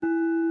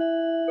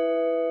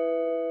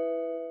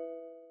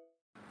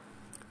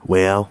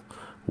Well,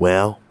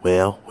 well,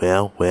 well,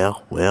 well,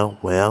 well, well,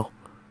 well,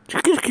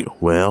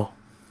 well.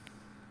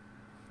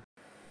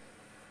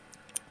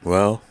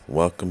 Well,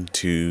 welcome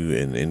to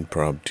an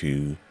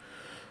impromptu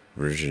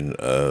version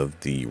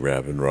of the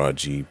Rav and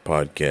Raji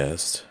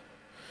podcast.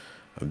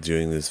 I'm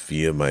doing this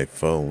via my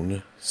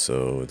phone,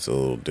 so it's a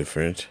little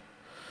different.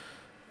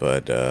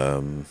 But,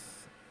 I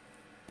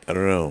don't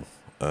know.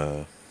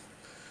 I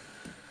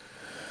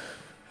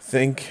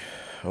think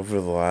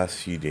over the last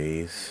few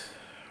days,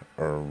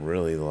 or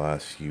really the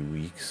last few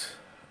weeks,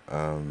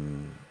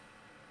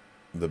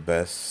 the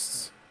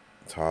best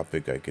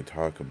topic I could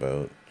talk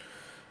about,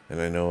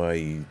 and I know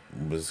I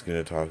was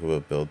going to talk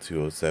about Bill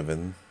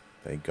 207.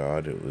 Thank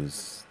God it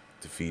was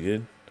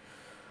defeated.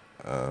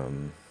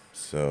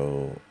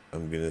 So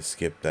I'm going to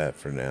skip that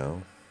for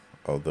now.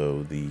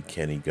 Although the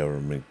Kenny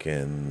government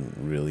can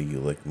really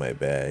lick my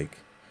bag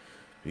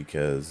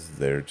because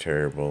they're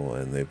terrible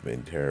and they've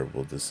made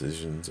terrible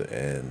decisions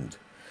and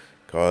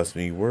caused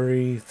me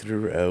worry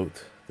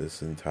throughout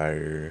this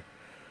entire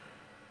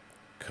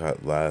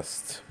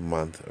last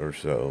month or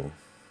so.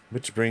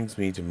 Which brings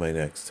me to my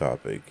next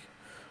topic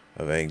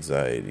of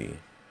anxiety,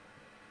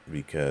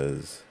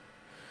 because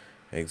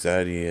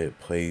anxiety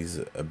plays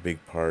a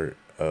big part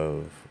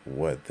of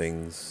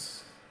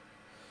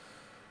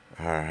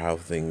how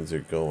things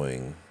are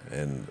going,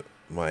 and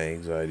my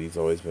anxiety's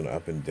always been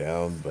up and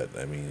down, but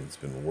I mean it's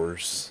been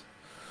worse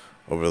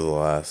over the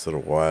last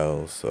little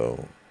while.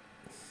 So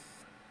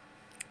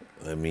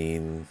I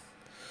mean,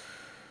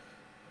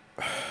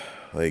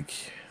 like,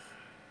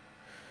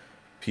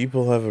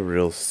 people have a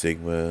real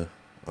stigma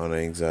on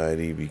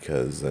anxiety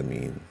because, I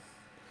mean,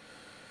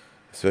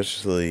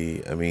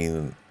 especially, I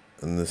mean,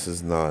 and this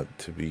is not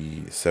to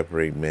be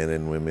separate men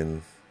and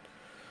women,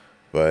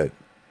 but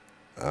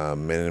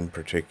men in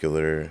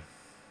particular,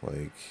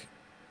 like,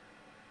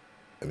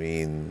 I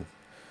mean,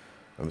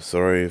 I'm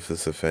sorry if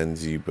this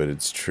offends you, but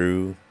it's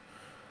true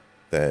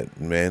that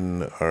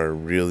men are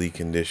really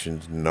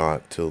conditioned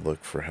not to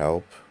look for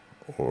help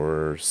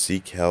or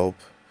seek help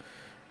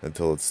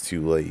until it's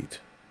too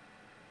late.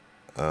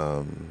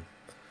 The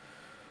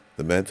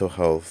mental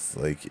health,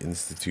 like,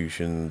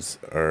 institutions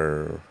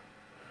are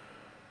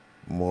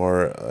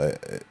more,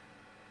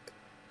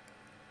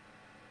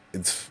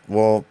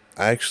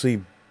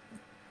 actually,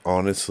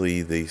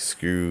 honestly, they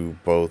screw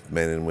both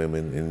men and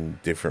women in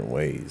different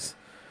ways.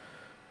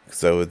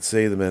 So I would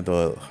say the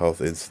mental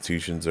health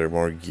institutions are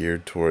more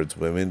geared towards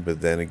women, but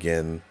then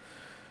again,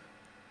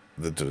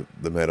 the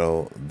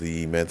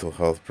mental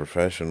health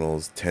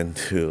professionals tend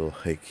to,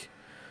 like,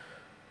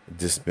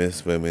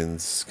 dismiss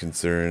women's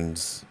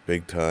concerns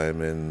big time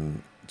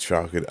and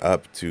chalk it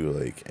up to,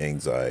 like,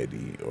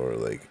 anxiety or,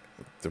 like,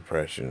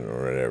 depression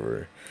or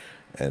whatever.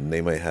 And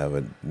they might have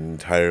an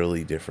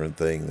entirely different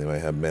thing. They might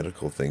have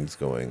medical things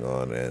going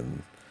on,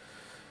 and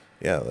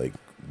yeah, like,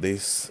 the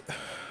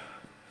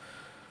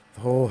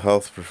whole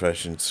health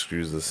profession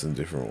screws us in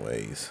different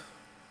ways.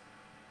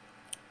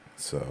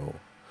 So,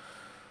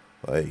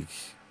 like,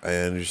 I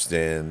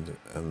understand.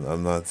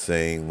 I'm not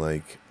saying,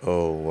 like,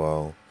 oh,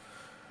 well,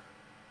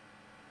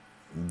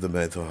 the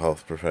mental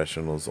health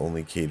professionals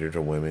only cater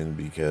to women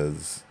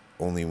because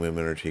only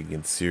women are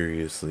taken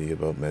seriously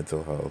about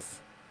mental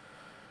health,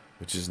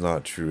 which is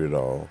not true at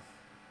all.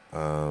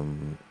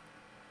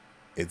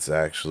 It's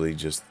actually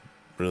just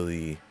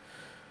really,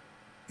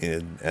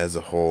 as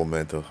a whole,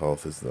 mental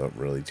health is not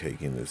really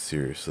taken as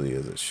seriously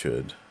as it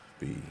should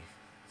be.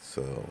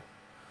 So,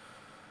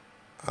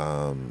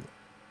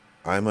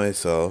 I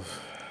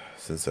myself,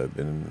 since I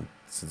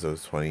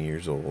was 20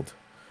 years old,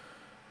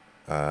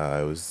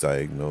 I was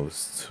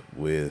diagnosed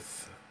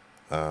with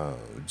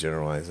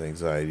generalized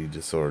anxiety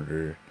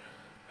disorder,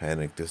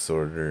 panic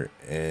disorder,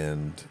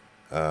 and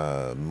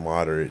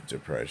moderate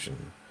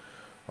depression.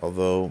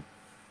 Although,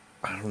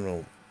 I don't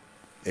know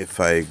if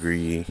I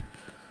agree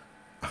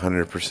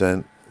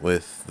 100%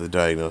 with the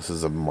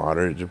diagnosis of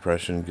moderate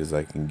depression, because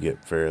I can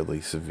get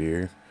fairly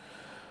severe.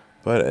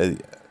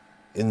 But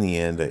in the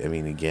end, I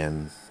mean,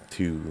 again,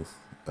 too,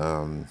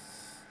 I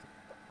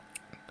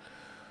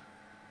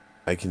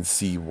can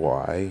see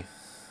why.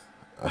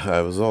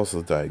 I was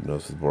also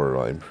diagnosed with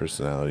borderline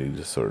personality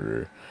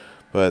disorder,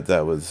 but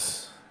that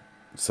was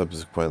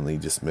subsequently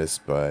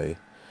dismissed by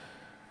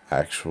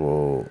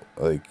actual,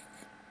 like,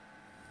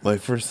 my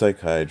first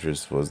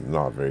psychiatrist was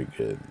not very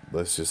good.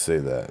 Let's just say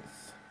that.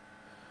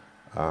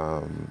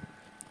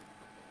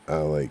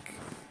 Like,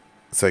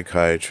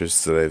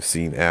 psychiatrists that I've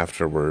seen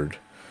afterward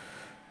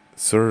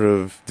sort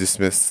of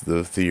dismissed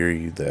the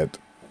theory that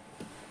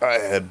I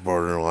had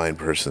borderline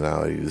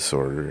personality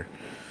disorder.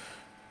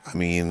 I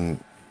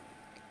mean,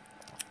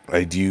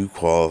 I do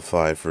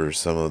qualify for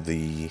some of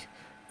the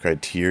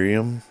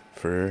criterion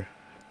for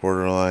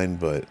borderline,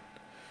 but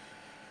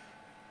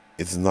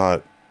it's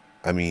not.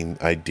 I mean,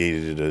 I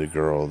dated a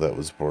girl that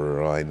was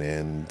borderline,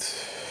 and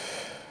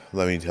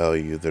let me tell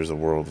you, there's a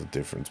world of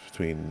difference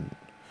between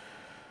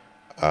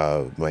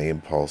my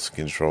impulse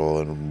control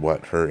and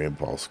what her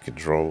impulse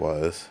control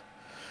was.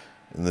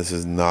 And this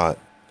is not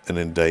an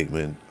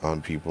indictment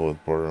on people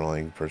with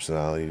borderline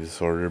personality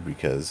disorder,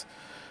 because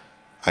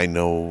I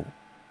know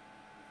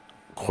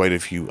quite a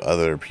few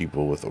other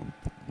people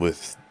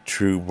with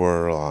true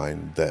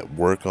borderline that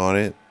work on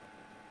it,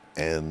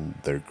 and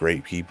they're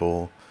great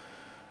people.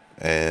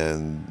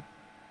 And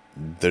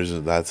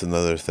that's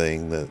another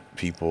thing that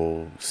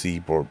people see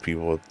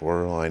people with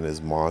borderline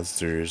as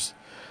monsters.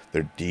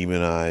 They're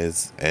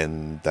demonized,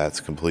 and that's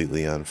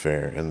completely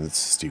unfair and it's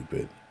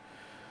stupid.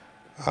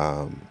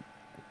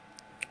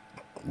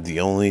 The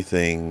only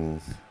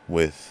thing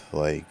with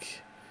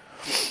like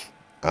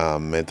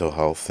mental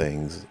health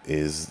things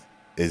is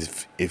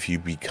if you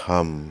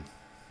become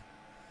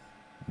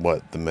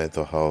what the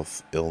mental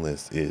health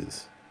illness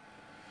is.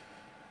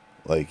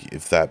 Like,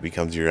 if that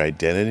becomes your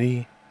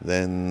identity,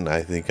 then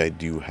I think I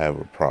do have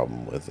a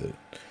problem with it.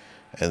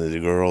 And the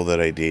girl that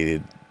I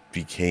dated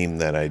became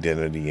that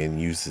identity and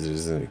used it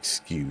as an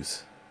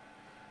excuse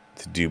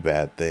to do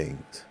bad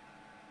things.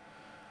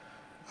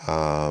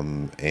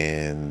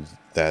 And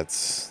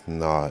that's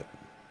not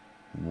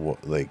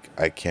what, like,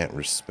 I can't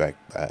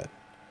respect that.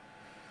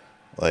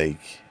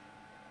 Like,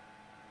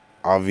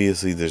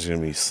 obviously, there's going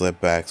to be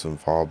slipbacks and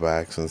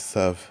fallbacks and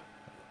stuff.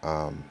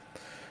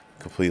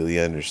 Completely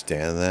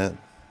understand that.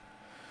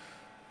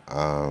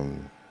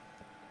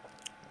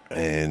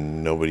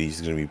 And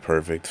nobody's gonna be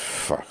perfect.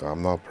 Fuck,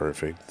 I'm not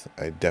perfect.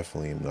 I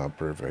definitely am not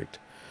perfect.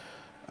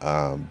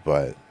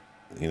 But,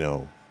 you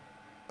know,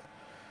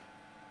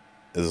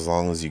 as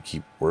long as you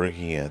keep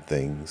working at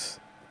things,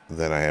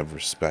 then I have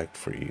respect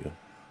for you.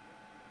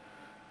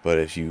 But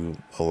if you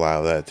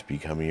allow that to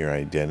become your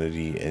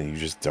identity and you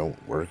just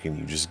don't work and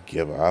you just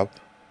give up,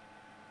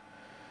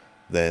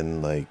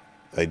 then, like,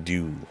 I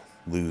do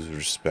lose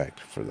respect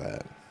for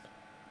that.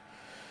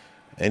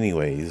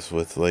 Anyways,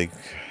 with, like,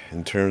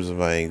 in terms of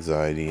my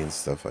anxiety and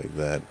stuff like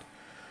that,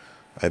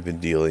 I've been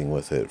dealing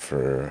with it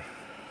for,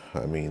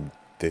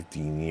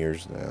 15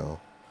 years now.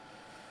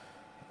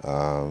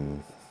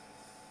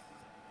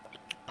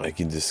 I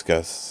can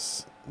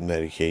discuss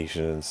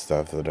medication and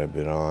stuff that I've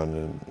been on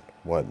and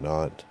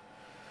whatnot.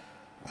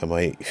 I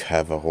might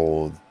have a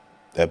whole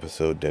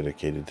episode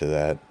dedicated to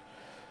that,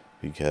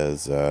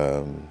 because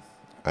I'm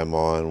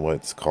on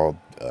what's called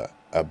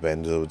a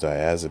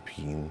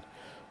benzodiazepine,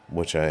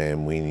 which I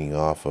am weaning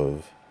off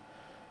of.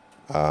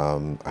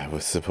 I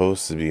was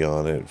supposed to be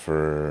on it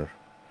for,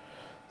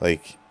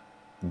 like,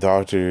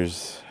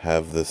 doctors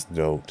have this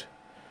note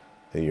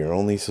that you're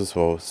only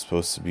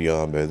supposed to be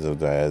on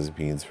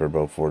benzodiazepines for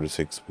about 4 to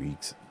 6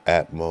 weeks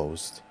at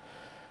most.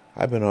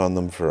 I've been on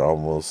them for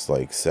almost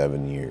like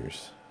 7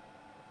 years,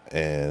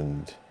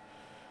 and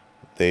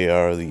they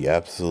are the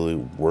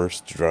absolute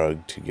worst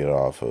drug to get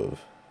off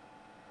of.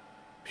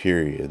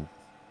 Period.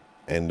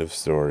 End of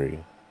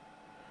story.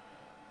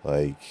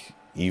 Like,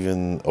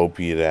 even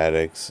opiate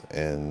addicts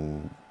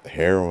and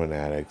heroin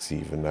addicts,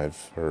 even,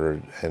 I've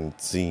heard and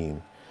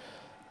seen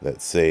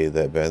that say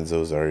that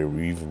benzos are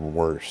even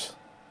worse,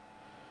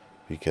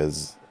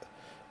 because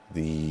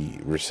the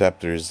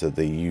receptors that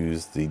they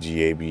use, the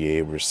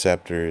GABA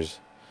receptors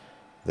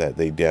that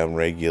they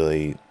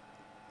downregulate,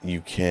 you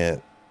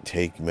can't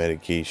take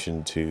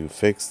medication to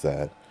fix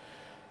that.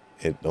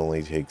 It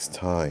only takes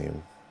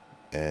time,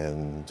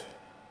 and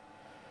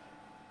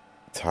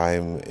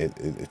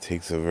it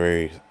takes a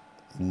very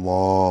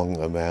long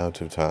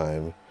amount of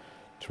time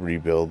to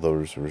rebuild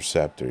those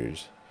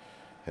receptors.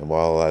 And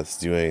while that's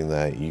doing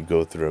that, you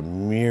go through a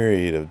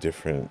myriad of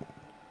different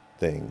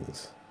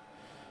things.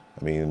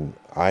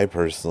 I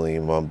personally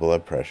am on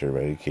blood pressure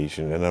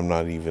medication, and I'm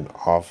not even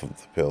off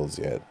of the pills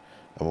yet.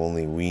 I'm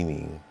only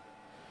weaning,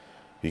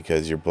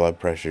 because your blood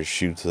pressure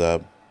shoots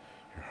up,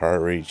 your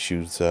heart rate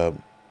shoots up,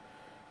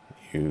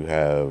 you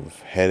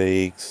have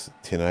headaches,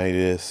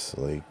 tinnitus,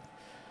 like,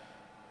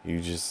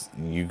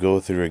 you go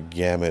through a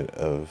gamut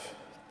of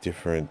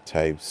different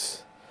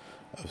types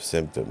of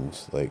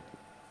symptoms. Like,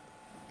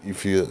 you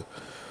feel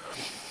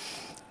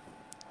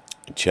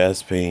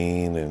chest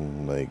pain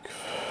and, like,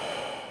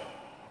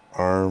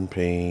 arm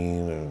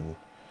pain and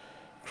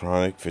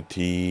chronic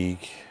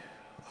fatigue,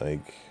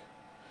 like,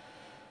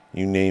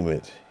 you name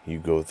it, you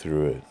go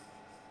through it,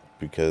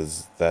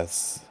 because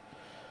that's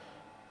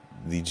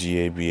the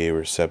GABA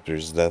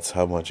receptors. That's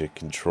how much it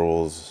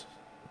controls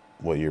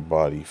what your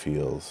body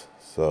feels.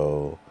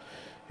 So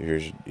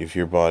if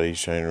your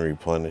body's trying to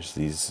replenish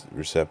these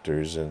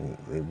receptors and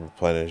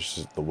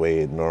replenish the way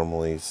it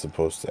normally is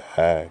supposed to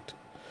act,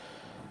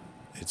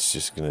 it's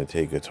just going to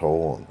take a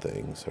toll on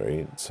things,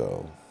 right?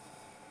 So,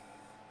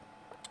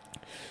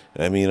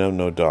 I'm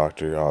no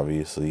doctor,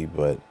 obviously,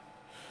 but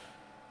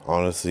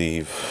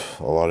honestly,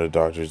 a lot of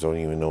doctors don't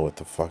even know what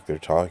the fuck they're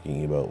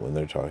talking about when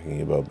they're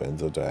talking about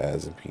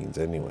benzodiazepines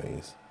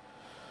anyways.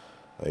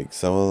 Like,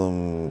 some of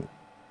them,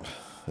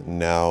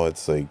 now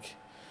it's like,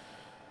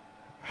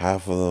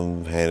 half of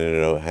them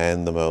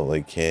hand them out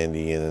like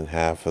candy, and then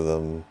half of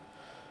them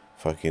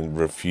fucking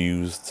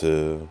refuse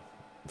to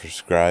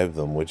prescribe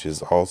them, which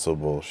is also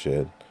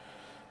bullshit,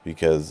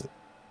 because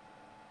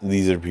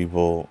these are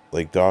people,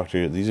 like,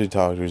 these are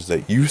doctors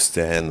that used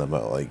to hand them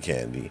out like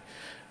candy,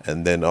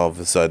 And then all of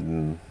a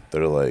sudden,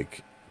 they're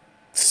like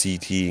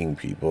CTing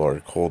people or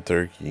cold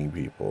turkeying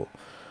people,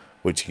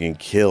 which can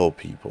kill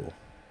people.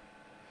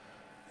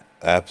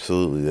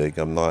 Absolutely, like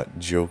I'm not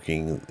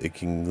joking. It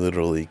can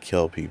literally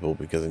kill people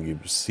because it can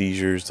give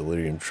seizures,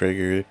 delirium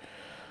trigger,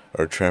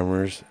 or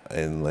tremors,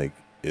 and like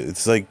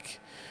it's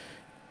like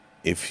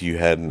if you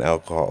had an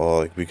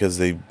alcoholic, because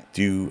they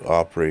do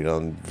operate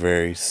on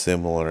very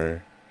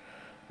similar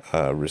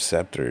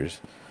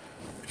receptors.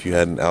 If you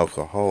had an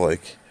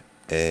alcoholic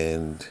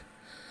and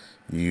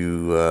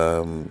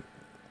you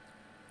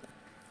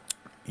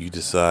you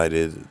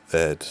decided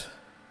that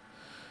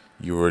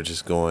you were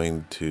just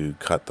going to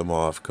cut them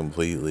off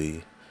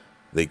completely,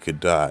 they could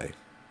die.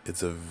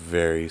 It's a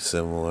very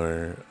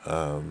similar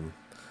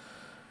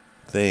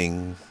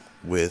thing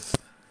with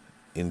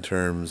in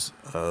terms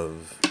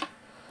of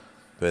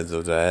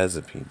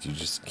benzodiazepines. You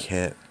just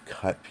can't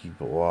cut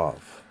people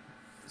off.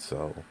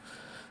 So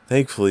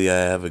thankfully, I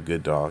have a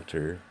good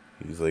doctor.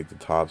 He's like the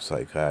top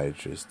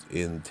psychiatrist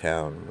in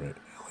town,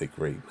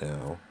 right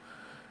now,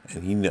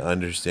 and he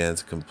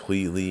understands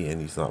completely,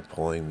 and he's not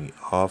pulling me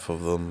off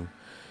of them.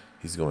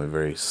 He's going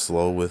very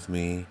slow with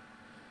me,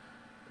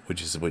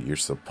 which is what you're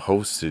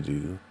supposed to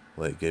do.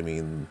 Like, I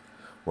mean,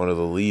 one of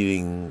the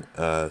leading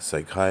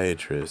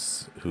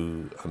psychiatrists,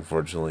 who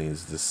unfortunately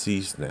is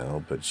deceased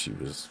now, but she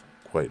was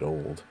quite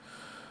old,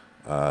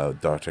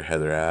 Dr.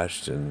 Heather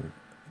Ashton,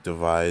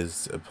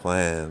 devised a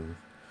plan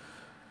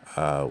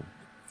uh,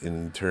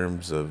 in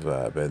terms of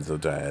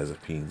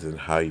benzodiazepines and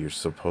how you're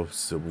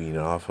supposed to wean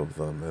off of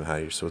them and how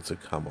you're supposed to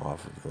come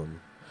off of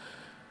them.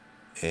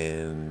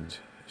 And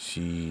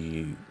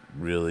she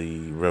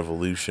really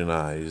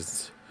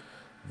revolutionized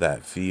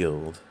that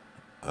field.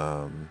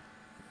 Um,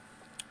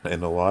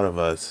 and a lot of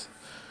us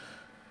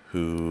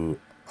who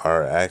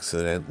are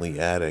accidentally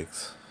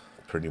addicts,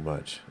 pretty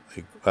much,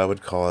 like I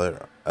would call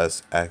it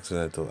us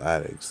accidental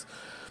addicts,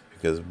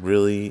 because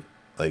really,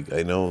 like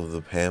I know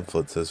the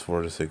pamphlet says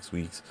 4 to 6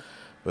 weeks,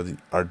 but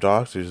our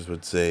doctors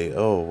would say,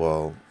 oh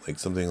well, like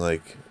something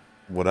like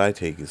what I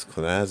take is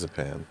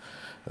clonazepam,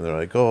 and they're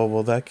like, oh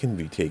well, that can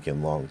be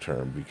taken long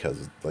term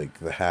because like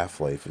the half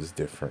life is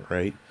different,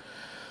 right?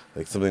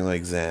 Like something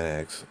like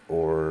Xanax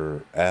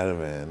or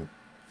Ativan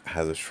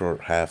has a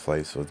short half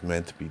life, so it's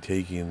meant to be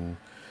taken,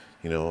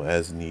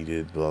 as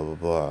needed, blah blah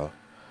blah.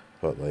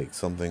 But like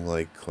something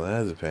like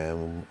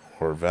clonazepam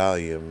or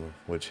Valium,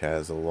 which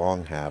has a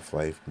long half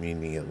life,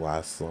 meaning it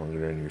lasts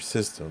longer in your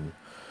system,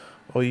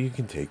 oh, you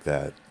can take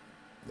that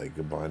like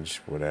a bunch,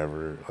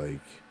 whatever.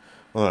 Like,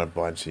 well, not a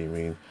bunch. I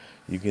mean,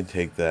 you can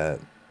take that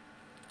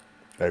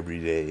every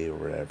day or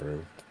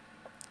whatever,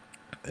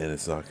 and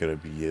it's not gonna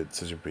be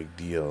such a big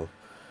deal.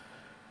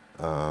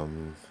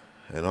 Um,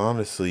 and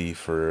honestly,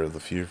 for the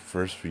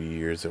first few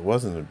years, it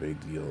wasn't a big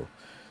deal.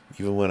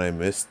 Even when I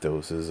missed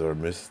doses or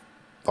missed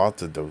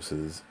lots of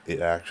doses, it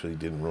actually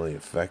didn't really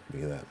affect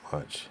me that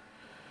much.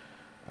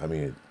 I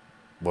mean, it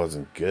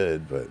wasn't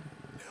good, but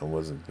it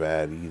wasn't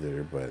bad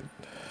either. But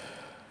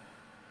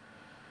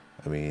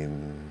I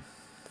mean,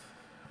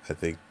 I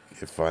think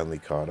it finally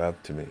caught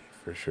up to me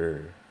for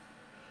sure.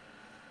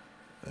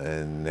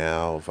 And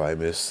now, if I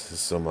miss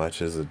so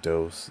much as a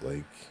dose,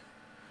 like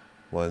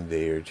 1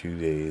 day or 2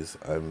 days,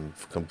 I'm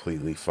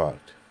completely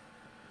fucked.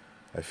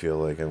 I feel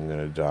like I'm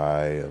gonna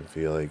die. I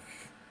feel like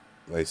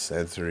my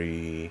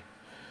sensory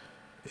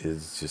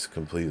is just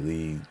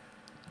completely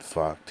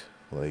fucked.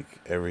 Like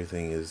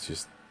everything is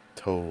just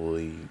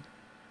totally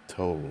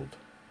totaled.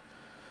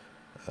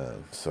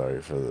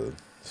 Sorry for the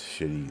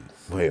shitty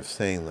way of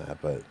saying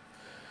that, but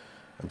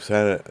I'm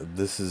kind of.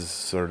 This is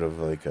sort of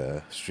like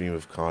a stream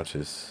of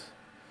conscious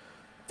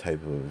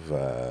type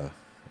of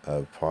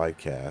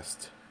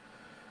podcast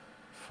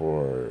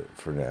for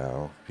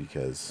now,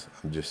 because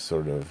I'm just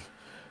sort of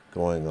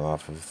going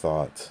off of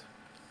thoughts.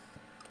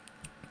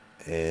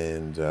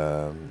 And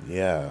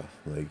yeah,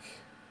 like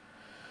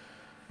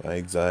my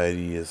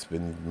anxiety has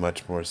been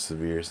much more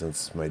severe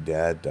since my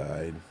dad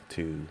died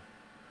too.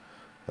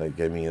 Like,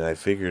 I mean, I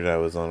figured I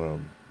was on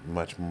a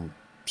much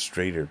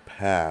straighter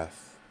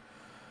path,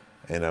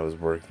 and I was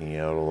working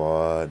out a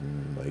lot,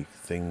 and like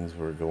things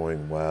were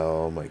going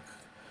well. Like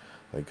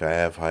I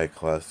have high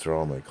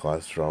cholesterol. My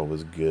cholesterol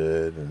was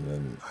good, and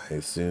then I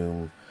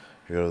assume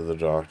I go to the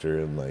doctor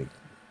and like,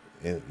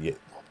 yeah,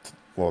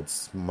 well,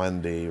 it's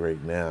Monday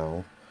right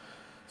now,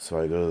 so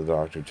I go to the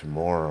doctor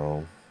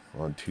tomorrow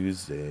on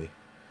Tuesday.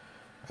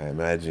 I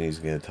imagine he's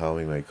going to tell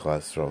me my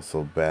cholesterol's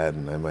so bad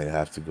and I might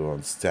have to go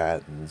on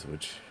statins,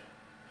 which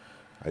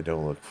I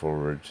don't look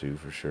forward to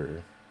for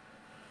sure.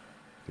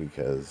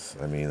 Because,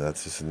 I mean,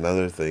 that's just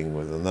another thing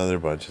with another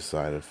bunch of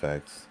side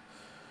effects.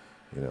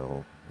 You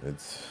know,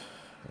 it's,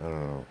 I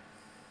don't know.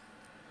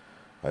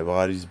 My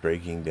body's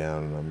breaking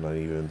down and I'm not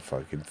even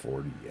fucking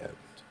 40 yet.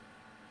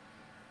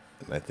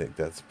 And I think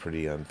that's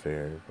pretty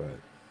unfair, but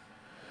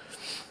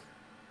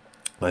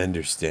I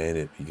understand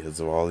it because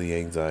of all the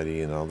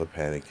anxiety and all the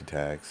panic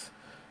attacks.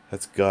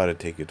 That's gotta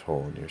take a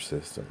toll on your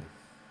system,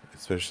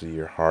 especially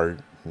your heart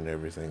and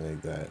everything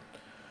like that.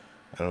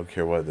 I don't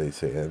care what they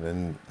say. And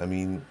then, I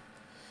mean,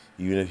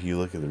 even if you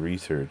look at the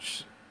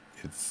research,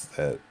 it's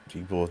that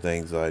people with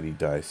anxiety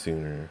die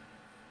sooner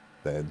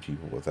than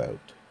people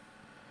without,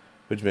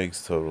 which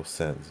makes total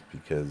sense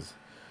because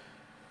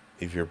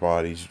if your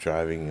body's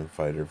driving in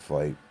fight or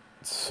flight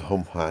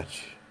so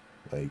much,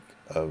 like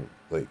of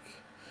like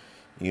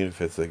even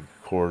if it's like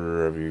a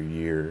quarter of your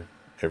year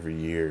every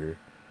year,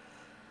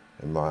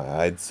 and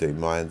I'd say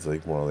mine's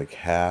like more like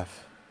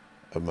half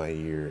of my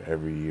year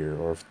every year,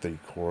 or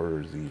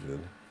 3/4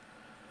 even,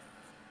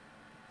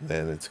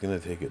 then it's gonna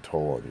take a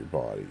toll on your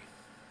body.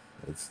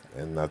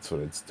 And that's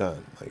what it's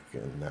done. Like,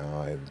 and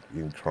now I'm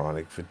in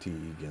chronic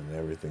fatigue and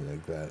everything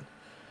like that.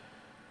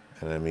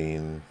 And I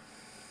mean,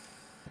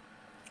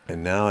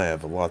 and now I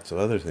have lots of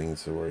other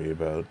things to worry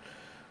about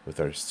with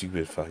our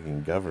stupid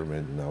fucking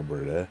government in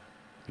Alberta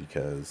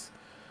because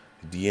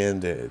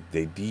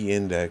they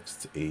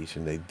de-indexed H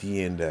and they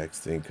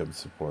de-indexed income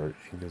support.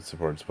 Income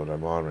support's what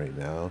I'm on right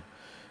now.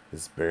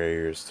 It's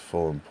barriers to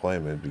full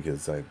employment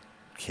because I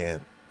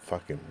can't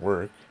fucking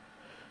work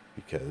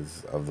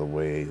because of the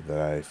way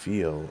that I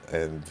feel,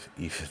 and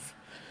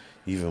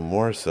even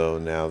more so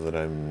now that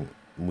I'm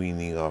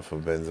weaning off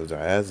of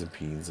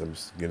benzodiazepines, I'm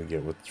just gonna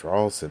get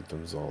withdrawal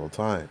symptoms all the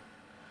time.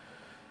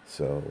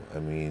 So I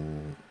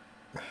mean,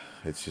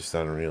 it's just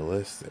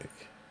unrealistic.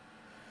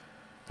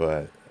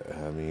 But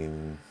I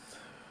mean,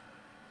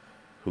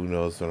 who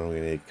knows when I'm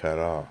gonna get cut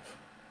off?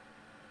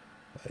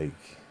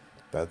 Like,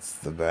 that's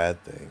the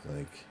bad thing.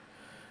 Like,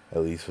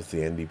 at least with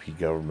the NDP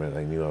government,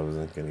 I knew I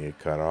wasn't gonna get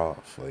cut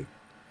off. Like,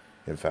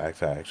 in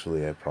fact,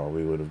 actually, I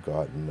probably would have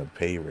gotten a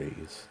pay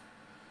raise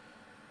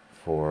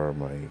for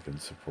my income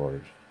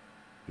support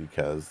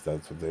because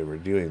that's what they were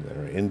doing. They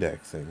were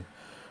indexing,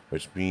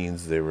 which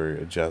means they were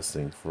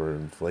adjusting for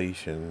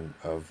inflation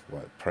of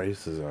what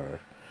prices are,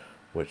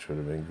 which would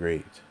have been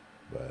great.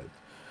 But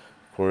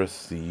of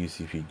course, the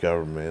UCP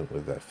government,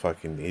 with that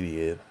fucking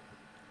idiot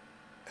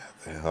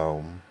at the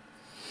helm,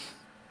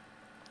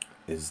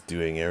 is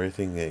doing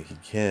everything that he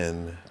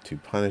can to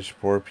punish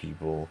poor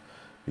people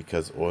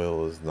because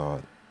oil is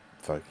not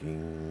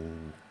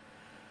fucking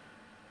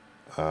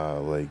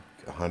like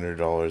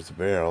 $100 a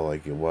barrel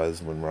like it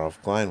was when Ralph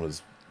Klein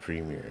was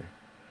premier.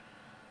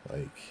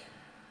 Like,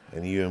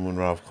 and even when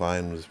Ralph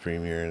Klein was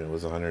premier and it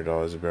was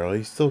 $100 a barrel,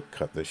 he still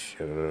cut the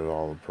shit out of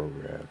all the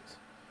programs.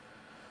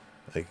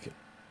 Like,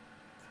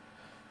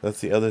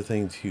 that's the other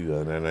thing too,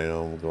 and I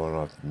know I'm going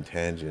off in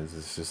tangents.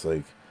 It's just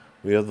like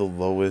we have the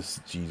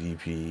lowest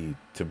GDP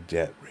to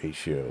debt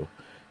ratio,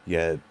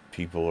 yet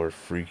people are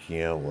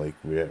freaking out like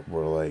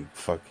we're like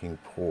fucking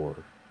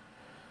poor,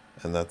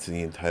 and that's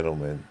the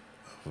entitlement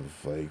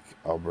of like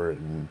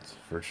Albertans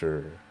for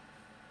sure.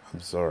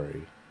 I'm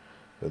sorry,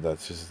 but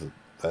that's just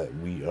that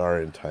we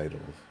are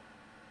entitled.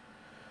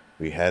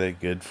 We had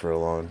it good for a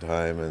long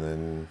time, and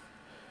then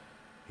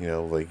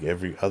like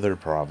every other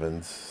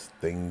province,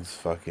 things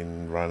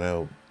fucking run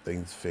out,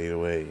 things fade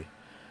away,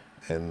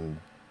 and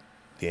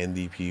the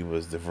NDP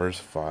was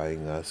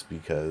diversifying us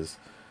because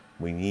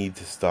we need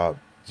to stop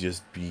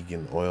just being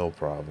an oil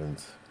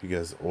province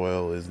because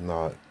oil is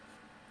not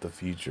the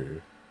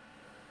future.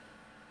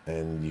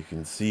 And you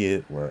can see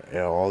it where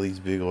all these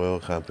big oil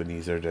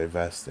companies are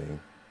divesting.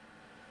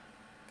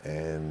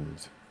 And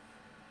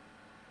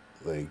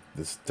like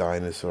this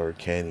dinosaur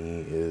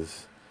Kenny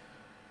is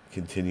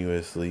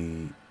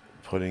continuously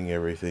putting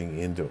everything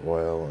into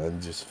oil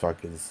and just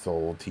fucking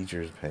sold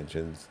teachers'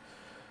 pensions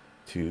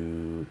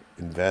to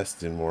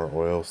invest in more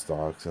oil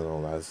stocks and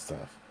all that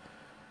stuff.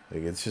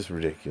 Like, it's just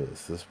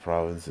ridiculous. This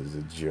province is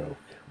a joke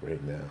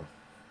right now.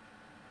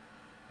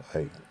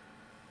 Like,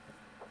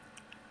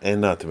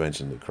 and not to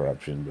mention the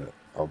corruption, but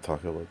I'll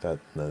talk about that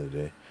another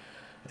day.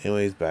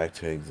 Anyways, back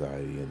to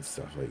anxiety and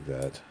stuff like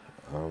that.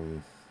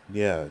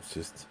 Yeah,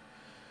 it's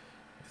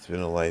been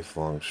a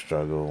lifelong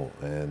struggle,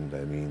 and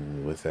I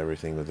mean, with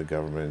everything with the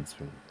government, it's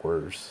been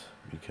worse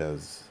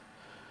because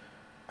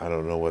I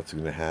don't know what's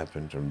going to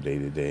happen from day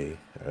to day.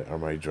 Are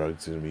my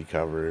drugs going to be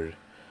covered?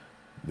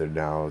 There are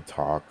now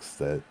talks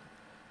that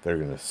they're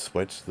going to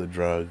switch the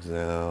drugs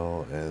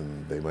now,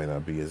 and they might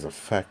not be as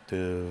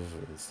effective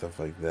and stuff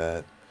like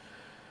that.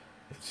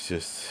 It's a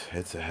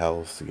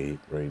hellscape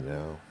right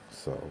now.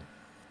 So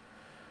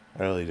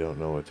I really don't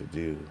know what to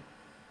do,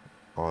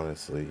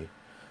 honestly.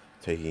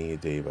 Taking it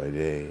day by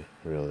day,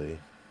 really,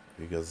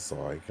 because it's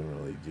all I can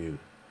really do.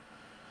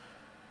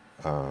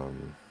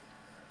 Um,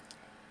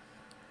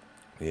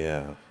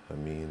 yeah, I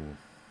mean,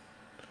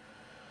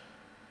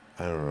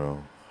 I don't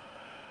know.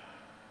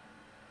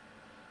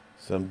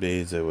 Some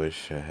days I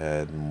wish I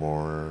had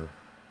more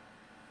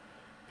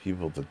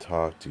people to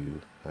talk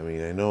to. I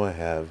mean, I know I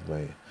have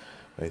my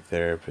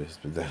therapist,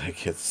 but then I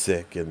get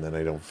sick and then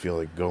I don't feel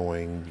like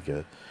going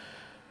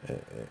uh,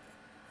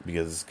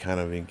 because it's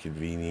kind of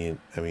inconvenient.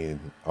 I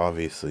mean,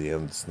 obviously,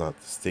 it's not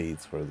the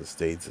States. Where the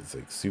States, it's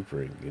like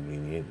super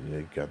inconvenient.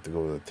 You got to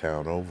go to the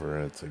town over,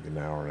 and it's like an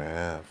hour and a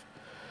half.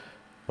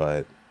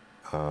 But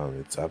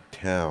it's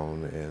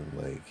uptown, and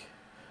like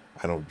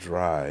I don't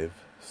drive,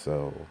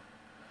 so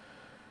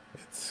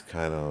it's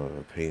kind of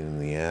a pain in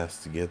the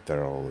ass to get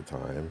there all the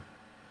time.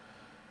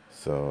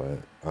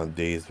 So on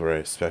days where I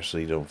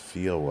especially don't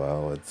feel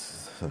well,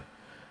 it's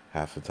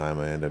half the time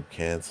I end up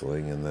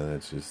canceling, and then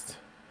it's just,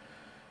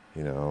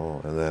 and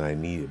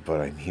then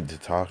but I need to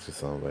talk to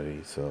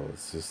somebody, so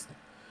it's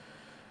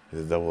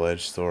a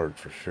double-edged sword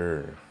for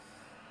sure.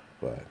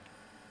 But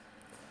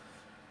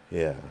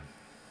yeah,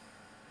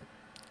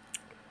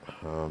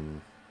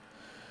 um,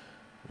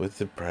 with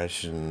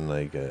depression,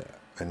 like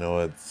I know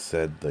it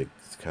said like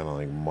it's kind of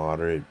like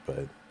moderate,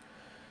 but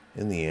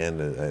in the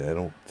end, I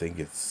don't think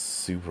it's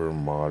super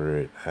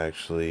moderate.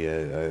 Actually,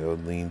 I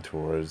would lean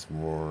towards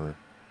more.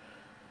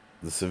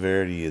 The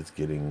severity is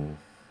getting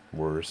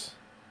worse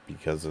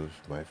because of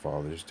my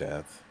father's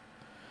death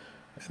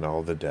and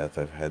all the death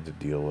I've had to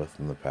deal with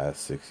in the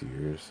past 6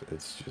 years.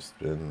 It's just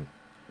been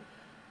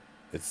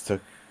it's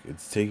took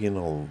it's taken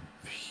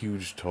a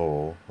huge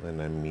toll,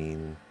 and I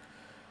mean,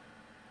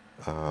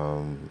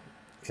 um,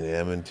 in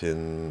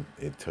Edmonton,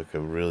 it took a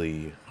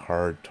really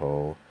hard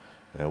toll,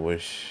 and I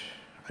wish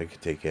I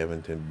could take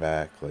Edmonton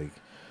back. Like,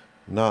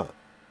 not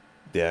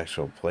the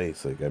actual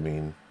place. Like, I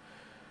mean,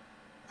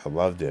 I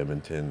loved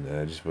Edmonton, and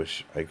I just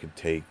wish I could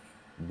take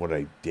what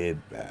I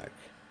did back.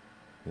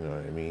 You know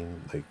what I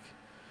mean? Like,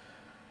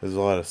 there's a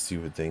lot of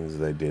stupid things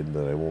that I did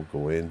that I won't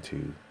go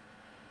into.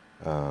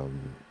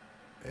 Um,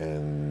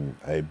 and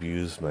I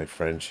abused my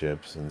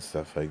friendships and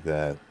stuff like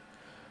that.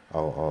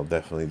 I'll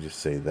definitely just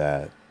say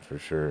that for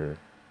sure.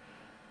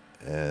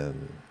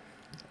 And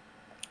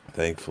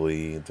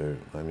thankfully,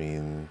 I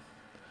mean,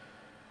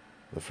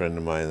 the friend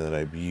of mine that I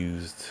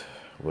abused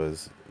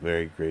was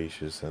very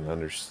gracious and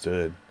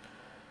understood.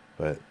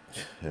 But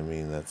I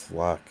mean, that's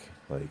luck.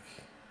 Like,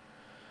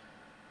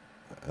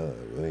 I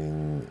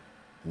mean,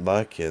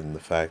 luck and the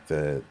fact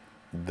that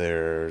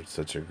they're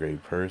such a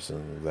great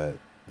person that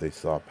they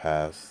saw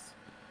past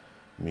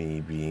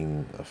me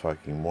being a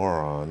fucking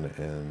moron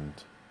and,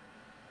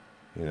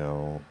 you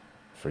know,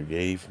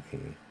 forgave me,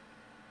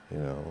 you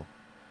know.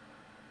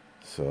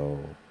 So,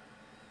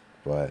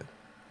 but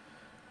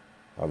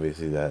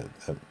obviously that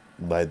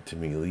led to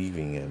me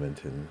leaving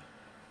Edmonton.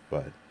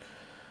 But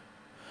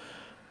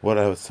what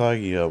I was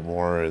talking about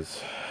more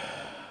is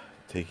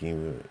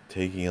taking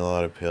a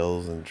lot of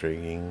pills and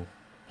drinking,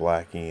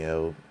 blacking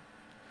out.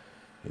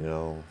 You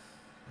know,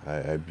 I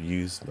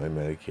abused my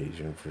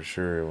medication for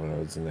sure when I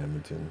was in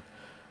Edmonton.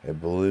 I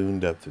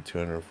ballooned up to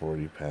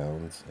 240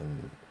 pounds,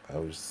 and I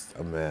was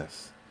a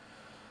mess.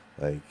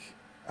 Like,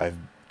 I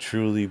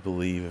truly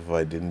believe if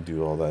I didn't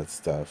do all that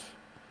stuff,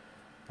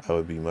 I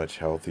would be much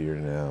healthier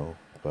now.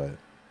 But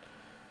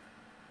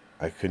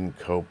I couldn't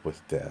cope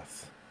with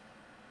death.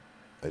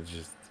 I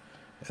just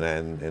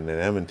and in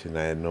Edmonton,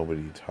 I had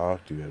nobody to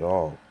talk to at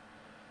all.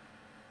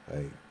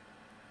 I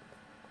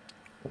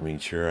I mean,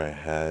 sure, I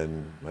had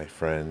my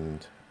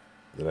friend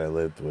that I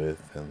lived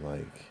with, and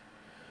like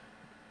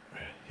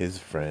his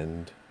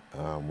friend,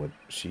 what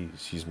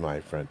she's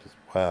my friend as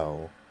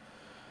well.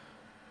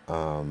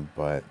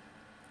 But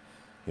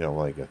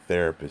like a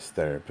therapist,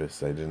 I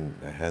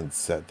hadn't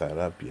set that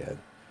up yet.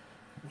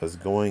 Was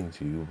going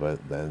to,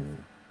 but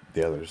then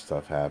the other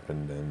stuff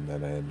happened, and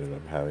then I ended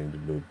up having to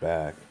move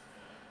back,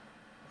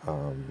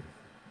 um,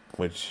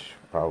 which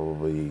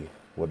probably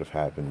would have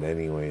happened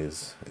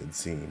anyways. It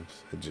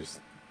seems it just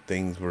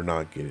things were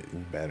not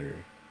getting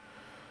better,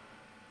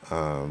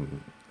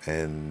 um,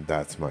 and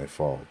that's my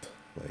fault.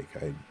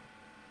 Like,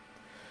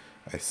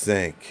 I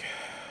sank.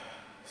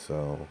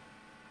 So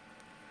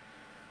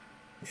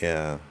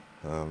yeah,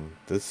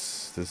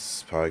 this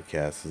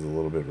podcast is a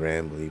little bit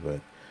rambly,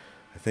 but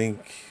I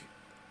think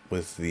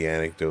with the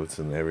anecdotes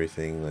and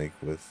everything, like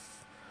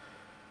with,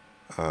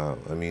 I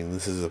mean,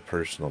 this is a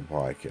personal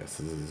podcast.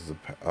 This is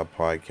a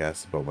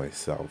podcast about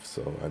myself.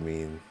 So, I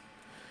mean,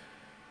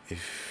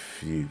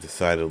 if you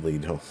decidedly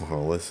don't want to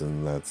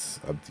listen, that's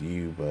up to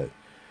you. But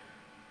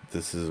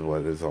this is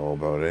what it's all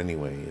about,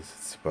 anyways.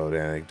 It's about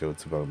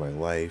anecdotes about my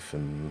life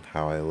and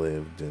how I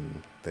lived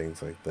and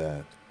things like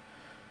that.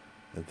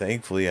 And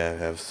thankfully, I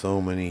have so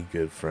many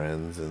good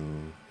friends,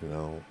 and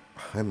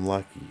I'm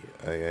lucky.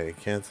 I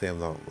can't say I'm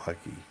not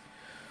lucky.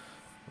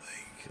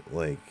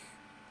 Like,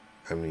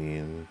 I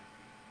mean,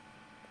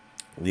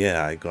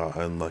 yeah, I got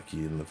unlucky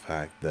in the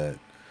fact that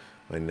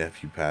my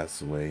nephew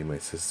passed away, my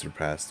sister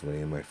passed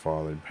away, and my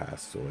father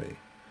passed away.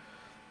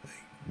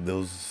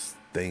 Those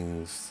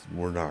things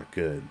were not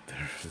good.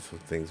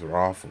 Things were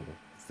awful.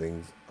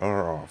 Things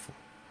are awful.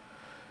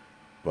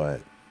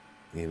 But,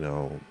 you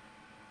know,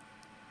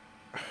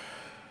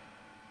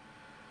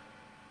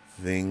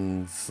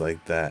 things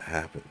like that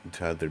happen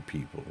to other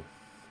people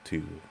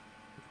too.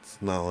 It's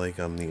not like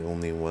I'm the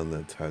only one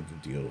that's had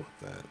to deal with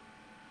that.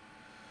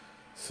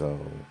 So,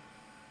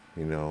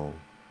 you know,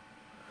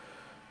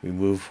 we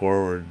move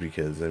forward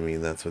because, I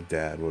mean, that's what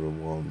Dad would have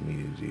wanted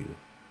me to do.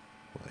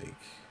 Like,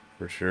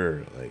 for sure.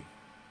 Like,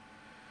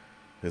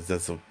 because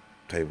that's the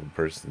type of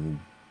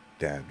person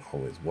Dad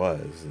always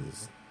was,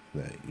 is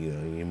that, you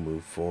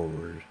move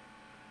forward.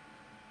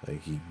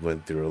 Like, he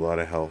went through a lot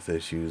of health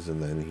issues,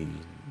 and then he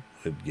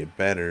would get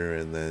better,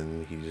 and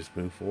then he just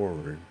moved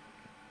forward.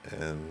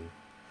 And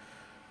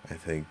I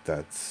think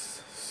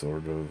that's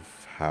sort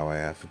of how I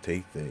have to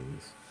take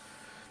things.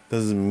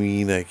 Doesn't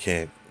mean I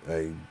can't.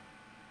 I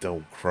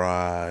don't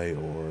cry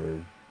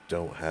or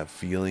don't have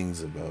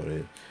feelings about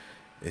it.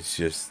 It's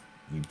just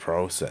you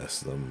process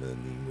them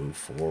and you move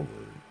forward,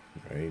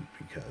 right?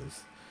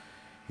 Because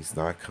he's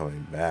not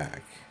coming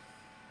back.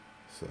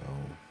 So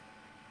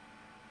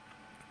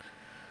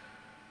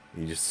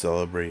you just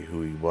celebrate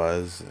who he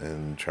was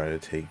and try to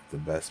take the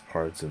best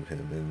parts of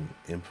him and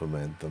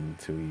implement them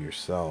to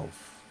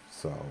yourself.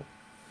 So,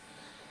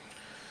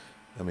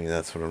 I mean,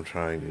 that's what I'm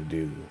trying to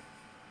do.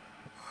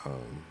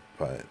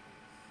 But,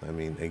 I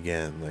mean,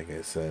 again, like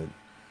I said,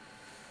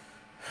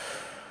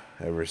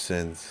 ever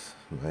since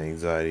my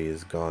anxiety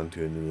has gone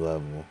to a new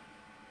level,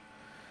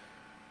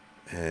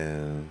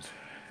 and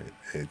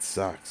it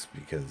sucks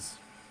because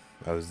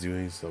I was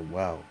doing so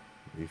well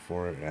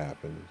before it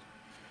happened,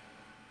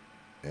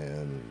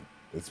 and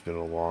it's been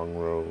a long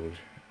road,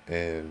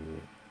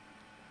 and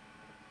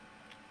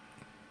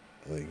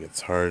like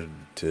it's hard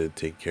to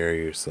take care of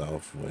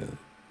yourself when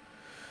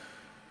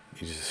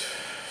you just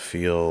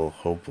feel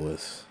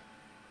hopeless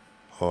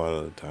a lot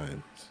of the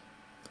times.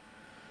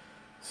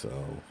 So,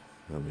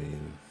 I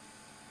mean,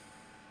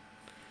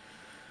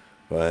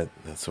 but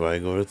that's why I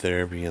go to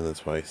therapy, and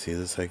that's why I see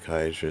the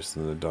psychiatrist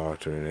and the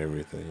doctor and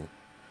everything.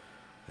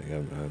 Like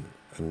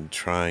I'm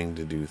trying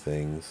to do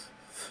things,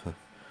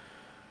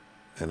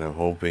 and I'm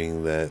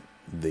hoping that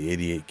the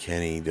idiot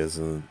Kenny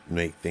doesn't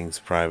make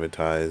things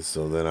privatized,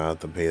 so then I have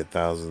to pay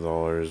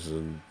 $1,000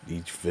 in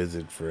each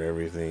visit for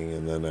everything,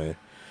 and then I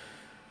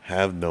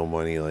have no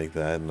money like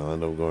that, and I'll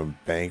end up going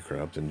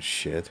bankrupt and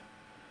shit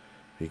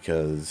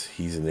because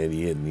he's an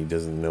idiot and he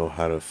doesn't know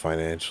how to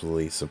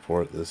financially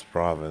support this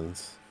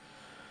province.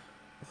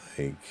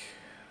 Like,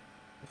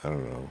 I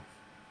don't know,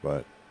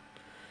 but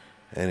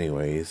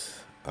anyways,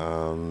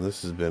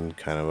 this has been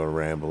kind of a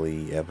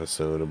rambly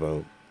episode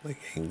about like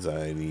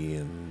anxiety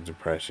and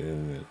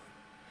depression and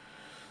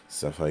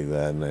stuff like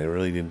that, and I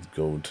really didn't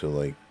go to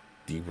like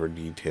deeper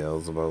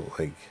details about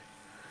like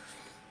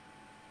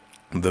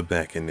the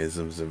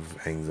mechanisms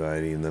of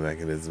anxiety and the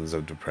mechanisms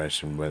of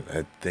depression, but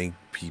I think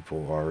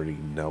people already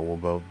know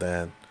about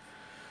that.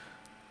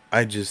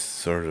 I just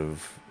sort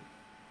of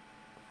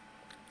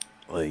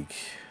like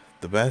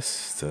the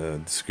best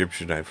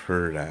description I've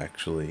heard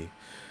actually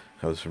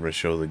comes from a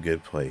show, The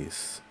Good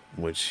Place,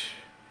 which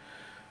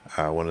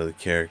one of the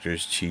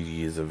characters,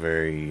 Chidi, is a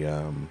very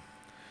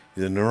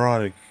he's a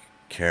neurotic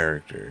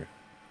character,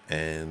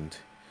 and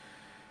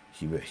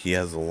he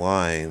has a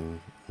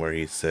line where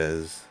he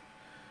says,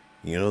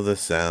 "You know the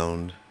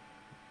sound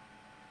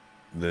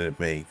that it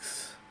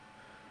makes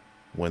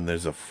when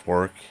there's a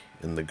fork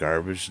in the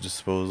garbage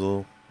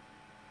disposal?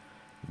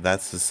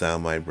 That's the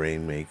sound my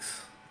brain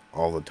makes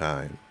all the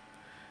time."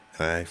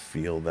 And I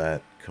feel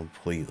that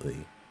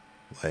completely.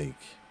 Like,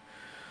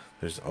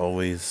 there's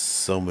always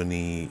so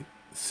many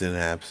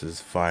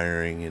synapses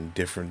firing in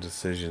different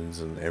decisions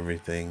and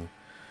everything.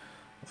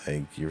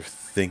 Like, you're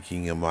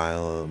thinking a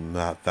mile,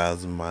 not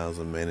 1,000 miles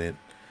a minute,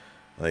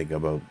 like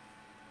about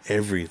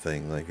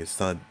everything. Like, it's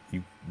not,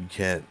 you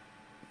can't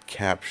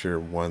capture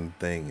one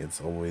thing.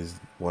 It's always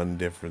one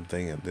different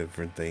thing, a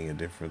different thing, a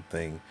different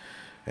thing.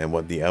 And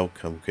what the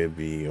outcome could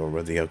be, or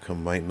what the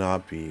outcome might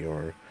not be,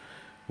 or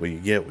will you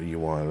get what you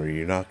want, or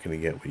you're not going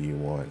to get what you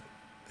want.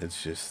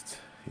 It's just,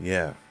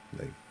 yeah,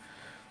 like,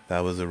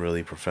 that was a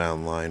really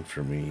profound line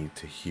for me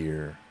to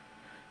hear,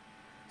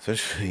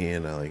 especially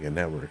in like a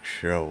network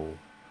show.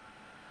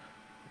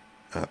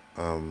 Uh,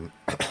 um,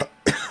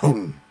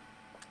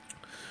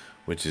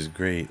 which is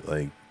great,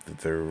 like, that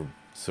they're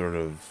sort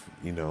of,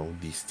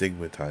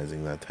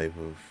 destigmatizing that type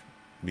of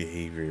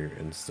behavior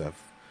and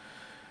stuff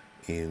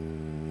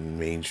in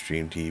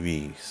mainstream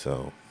TV.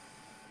 So,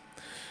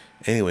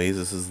 anyways,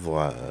 this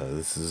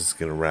is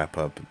gonna wrap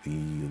up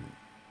the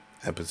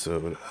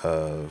episode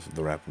of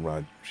the Rap and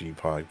Raji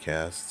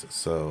podcast.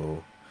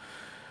 So,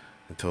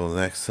 until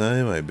next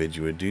time, I bid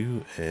you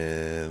adieu,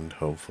 and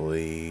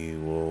hopefully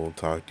we'll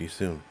talk to you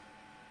soon.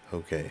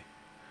 Okay.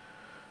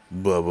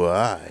 Bye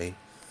bye.